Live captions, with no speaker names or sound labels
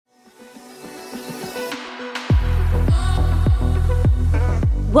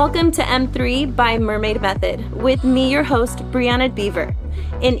Welcome to M3 by Mermaid Method with me, your host, Brianna Beaver.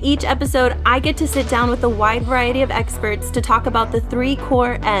 In each episode, I get to sit down with a wide variety of experts to talk about the three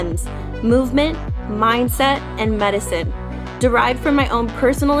core M's: movement, mindset, and medicine, derived from my own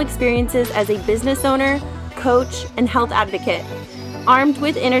personal experiences as a business owner, coach, and health advocate. Armed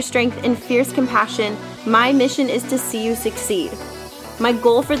with inner strength and fierce compassion, my mission is to see you succeed. My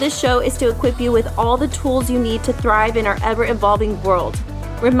goal for this show is to equip you with all the tools you need to thrive in our ever-evolving world,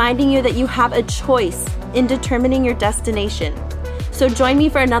 reminding you that you have a choice in determining your destination. So join me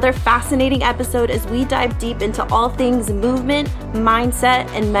for another fascinating episode as we dive deep into all things movement, mindset,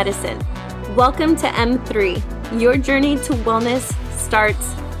 and medicine. Welcome to M3. Your journey to wellness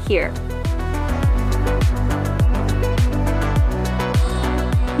starts here.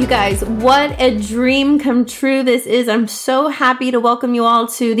 You guys, what a dream come true this is. I'm so happy to welcome you all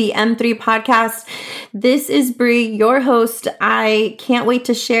to the M3 podcast. This is Bri, your host. I can't wait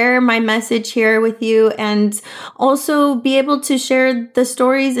to share my message here with you and also be able to share the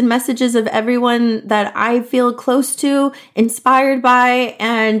stories and messages of everyone that I feel close to, inspired by,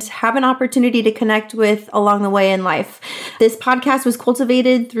 and have an opportunity to connect with along the way in life. This podcast was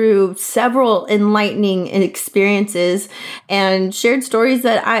cultivated through several enlightening experiences and shared stories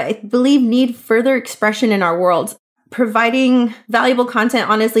that I believe need further expression in our world. Providing valuable content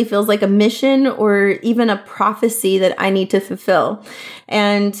honestly feels like a mission or even a prophecy that I need to fulfill.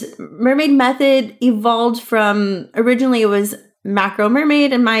 And Mermaid Method evolved from, originally it was Macro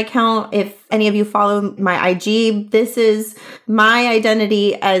Mermaid in my account. If any of you follow my IG, this is my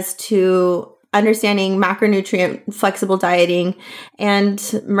identity as to understanding macronutrient flexible dieting,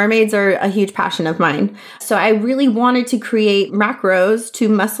 and mermaids are a huge passion of mine. So I really wanted to create macros to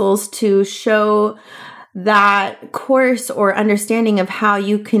muscles to show that course or understanding of how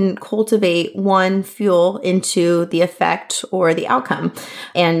you can cultivate one fuel into the effect or the outcome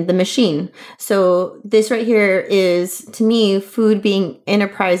and the machine. So this right here is, to me, food being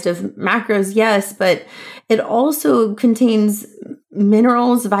enterprised of macros, yes, but it also contains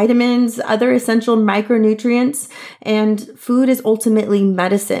minerals, vitamins, other essential micronutrients, and food is ultimately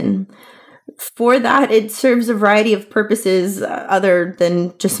medicine. For that, it serves a variety of purposes other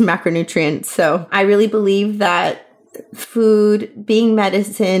than just macronutrients. So I really believe that food being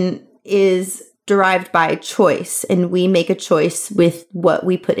medicine is derived by choice, and we make a choice with what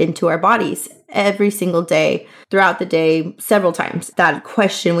we put into our bodies every single day, throughout the day, several times. That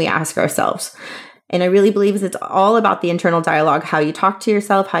question we ask ourselves. And I really believe it's all about the internal dialogue, how you talk to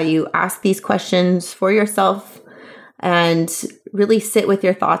yourself, how you ask these questions for yourself, and really sit with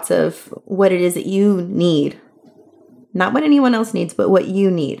your thoughts of what it is that you need. Not what anyone else needs, but what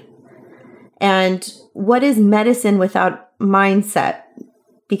you need. And what is medicine without mindset?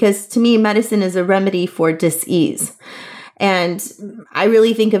 Because to me, medicine is a remedy for dis-ease. And I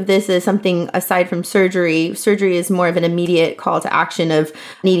really think of this as something aside from surgery. Surgery is more of an immediate call to action of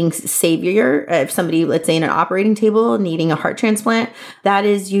needing savior. If somebody, let's say in an operating table, needing a heart transplant, that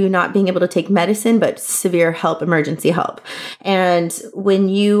is you not being able to take medicine, but severe help, emergency help. And when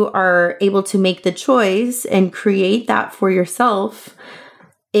you are able to make the choice and create that for yourself,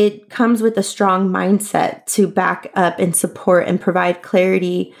 it comes with a strong mindset to back up and support and provide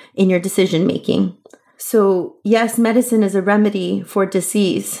clarity in your decision making. So yes, medicine is a remedy for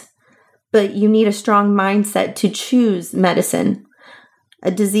disease, but you need a strong mindset to choose medicine.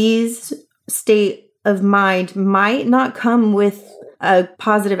 A diseased state of mind might not come with a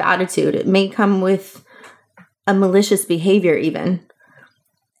positive attitude. It may come with a malicious behavior even.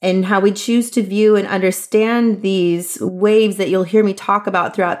 And how we choose to view and understand these waves that you'll hear me talk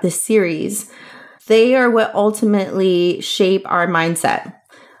about throughout this series, they are what ultimately shape our mindset.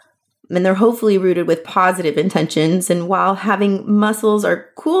 And they're hopefully rooted with positive intentions. And while having muscles are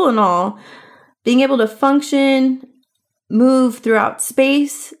cool and all, being able to function, move throughout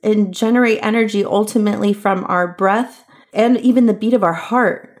space, and generate energy ultimately from our breath and even the beat of our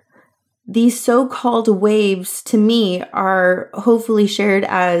heart, these so-called waves to me are hopefully shared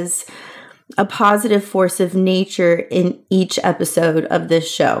as a positive force of nature in each episode of this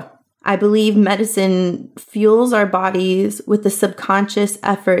show. I believe medicine fuels our bodies with the subconscious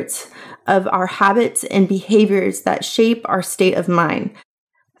efforts of our habits and behaviors that shape our state of mind.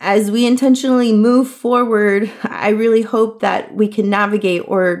 As we intentionally move forward, I really hope that we can navigate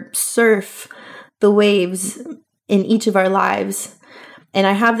or surf the waves in each of our lives. And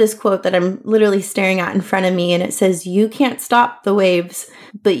I have this quote that I'm literally staring at in front of me, and it says, "You can't stop the waves,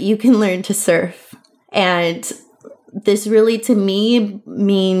 but you can learn to surf." And this really, to me,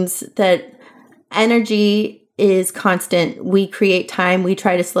 means that energy is constant. We create time, we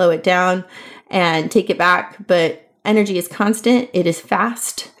try to slow it down and take it back, but energy is constant, it is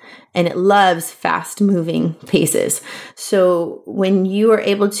fast, and it loves fast moving paces. So when you are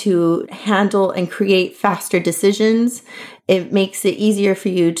able to handle and create faster decisions, it makes it easier for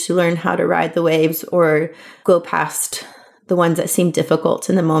you to learn how to ride the waves or go past the ones that seem difficult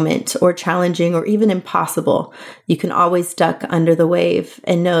in the moment or challenging or even impossible. You can always duck under the wave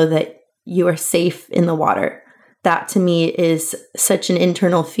and know that you are safe in the water. That to me is such an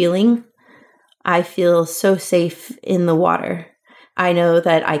internal feeling. I feel so safe in the water. I know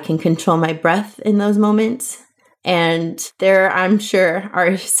that I can control my breath in those moments. And there, I'm sure,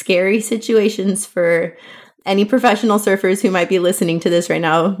 are scary situations for any professional surfers who might be listening to this right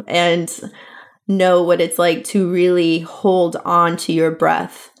now and know what it's like to really hold on to your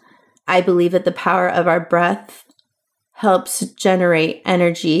breath. I believe that the power of our breath helps generate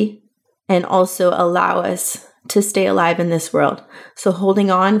energy and also allow us to stay alive in this world. So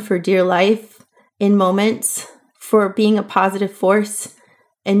holding on for dear life in moments, for being a positive force,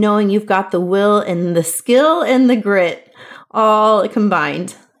 and knowing you've got the will and the skill and the grit all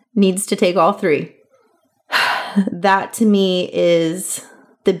combined, needs to take all three. That to me is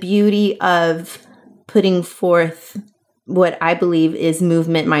the beauty of putting forth what I believe is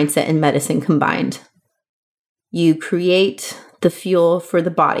movement, mindset, and medicine combined. You create the fuel for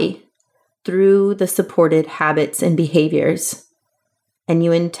the body through the supported habits and behaviors, and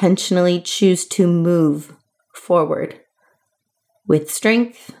you intentionally choose to move forward with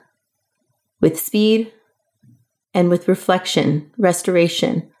strength, with speed, and with reflection,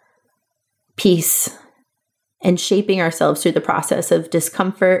 restoration, peace, and shaping ourselves through the process of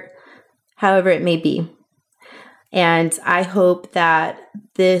discomfort, however it may be. And I hope that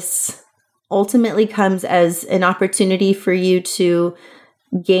this ultimately comes as an opportunity for you to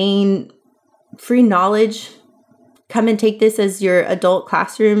gain free knowledge. Come and take this as your adult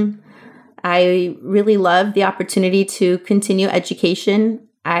classroom. I really love the opportunity to continue education.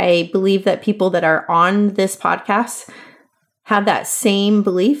 I believe that people that are on this podcast have that same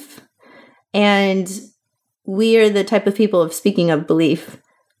belief. And we are the type of people, of speaking of belief,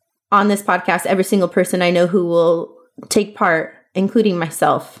 on this podcast, every single person I know who will take part, including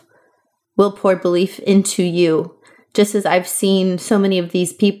myself, will pour belief into you. Just as I've seen so many of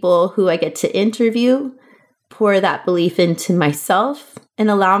these people who I get to interview pour that belief into myself and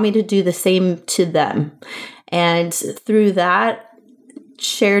allow me to do the same to them. And through that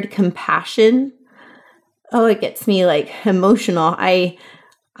shared compassion, it gets me like emotional. I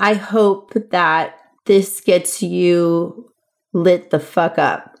hope that this gets you lit the fuck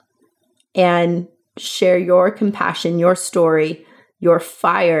up and share your compassion, your story, your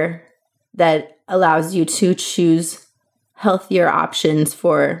fire that allows you to choose healthier options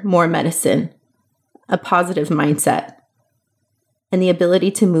for more medicine, a positive mindset, and the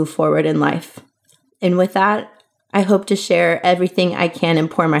ability to move forward in life. And with that, I hope to share everything I can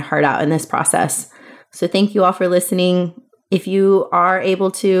and pour my heart out in this process. So thank you all for listening. If you are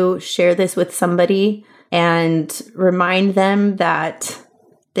able to share this with somebody and remind them that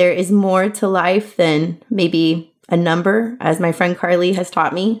there is more to life than maybe a number, as my friend Carly has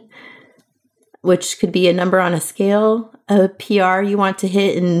taught me, which could be a number on a scale, a PR you want to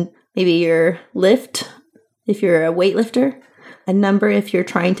hit in maybe your lift, if you're a weightlifter, a number if you're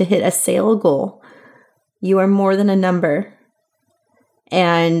trying to hit a sale goal. You are more than a number.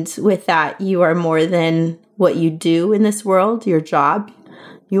 And with that, you are more than what you do in this world, your job.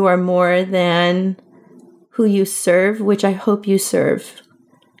 You are more than who you serve, which I hope you serve.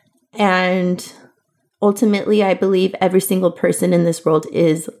 And ultimately, I believe every single person in this world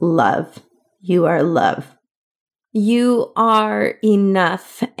is love. You are love. You are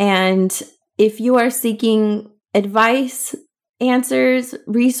enough. And if you are seeking advice, answers,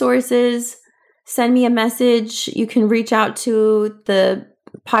 resources, send me a message. You can reach out to the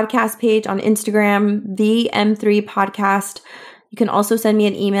podcast page on Instagram, the M3 Podcast. You can also send me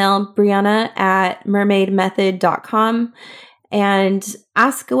an email, brianna@mermaidmethod.com, and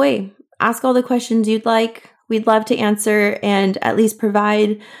ask away. Ask all the questions you'd like. We'd love to answer and at least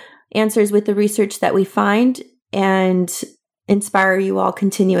provide answers with the research that we find and inspire you all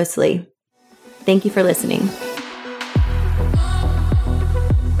continuously. Thank you for listening.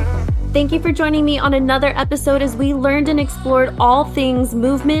 Thank you for joining me on another episode as we learned and explored all things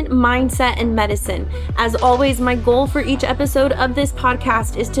movement, mindset, and medicine. As always, my goal for each episode of this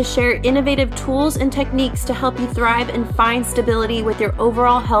podcast is to share innovative tools and techniques to help you thrive and find stability with your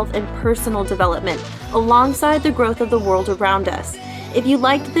overall health and personal development, alongside the growth of the world around us. If you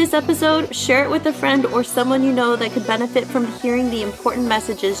liked this episode, share it with a friend or someone you know that could benefit from hearing the important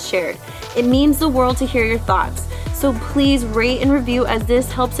messages shared. It means the world to hear your thoughts. So please rate and review, as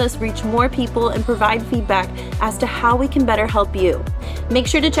this helps us reach more people and provide feedback as to how we can better help you. Make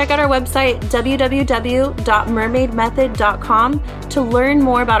sure to check out our website, www.mermaidmethod.com, to learn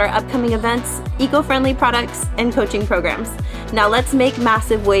more about our upcoming events, eco-friendly products, and coaching programs. Now let's make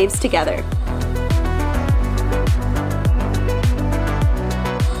massive waves together.